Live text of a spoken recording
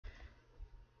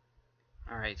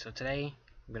Alright, so today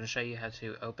I'm going to show you how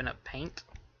to open up Paint,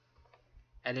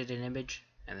 edit an image,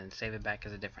 and then save it back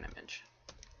as a different image.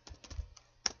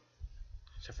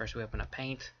 So first we open up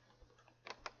Paint,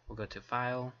 we'll go to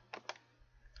File,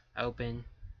 Open,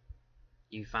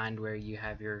 you find where you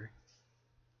have your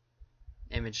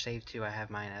image saved to. I have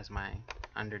mine as my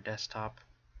under Desktop,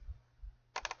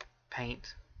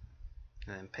 Paint,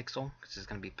 and then Pixel, because it's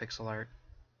going to be pixel art.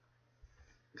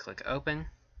 You click Open,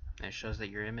 and it shows that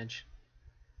your image.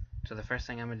 So the first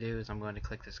thing I'm going to do is I'm going to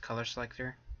click this color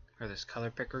selector, or this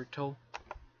color picker tool.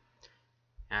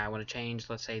 And I want to change,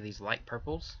 let's say, these light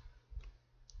purples.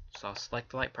 So I'll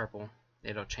select the light purple.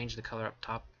 It'll change the color up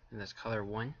top in this color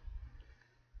 1.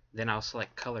 Then I'll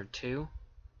select color 2,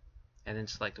 and then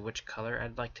select which color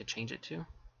I'd like to change it to.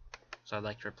 So I'd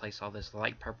like to replace all this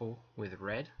light purple with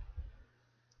red.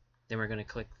 Then we're going to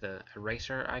click the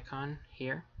eraser icon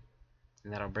here,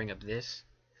 and that'll bring up this.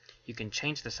 You can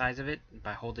change the size of it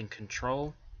by holding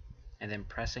Control and then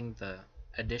pressing the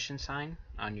addition sign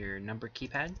on your number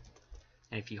keypad.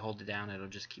 And if you hold it down, it'll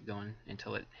just keep going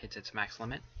until it hits its max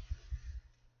limit.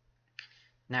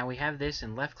 Now we have this,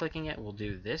 and left clicking it will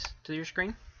do this to your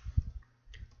screen.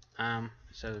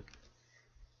 So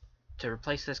to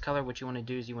replace this color, what you want to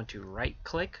do is you want to right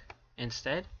click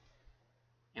instead,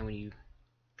 and when you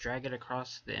drag it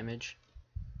across the image,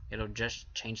 it'll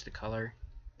just change the color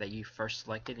that you first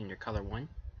selected in your color 1,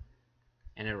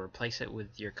 and it'll replace it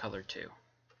with your color 2.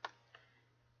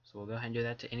 So we'll go ahead and do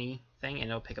that to anything, and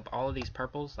it'll pick up all of these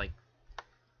purples. Like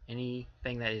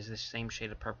anything that is the same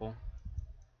shade of purple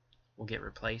will get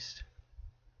replaced.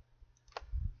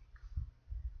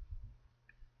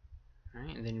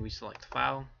 Alright, and then we select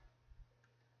File,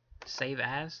 Save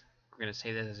As. We're going to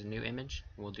save this as a new image.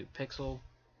 We'll do Pixel,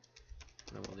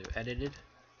 and then we'll do Edited.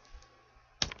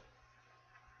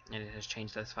 And it has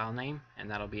changed this file name,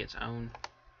 and that'll be its own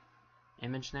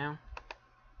image now.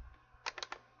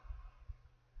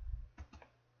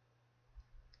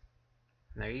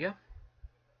 And there you go.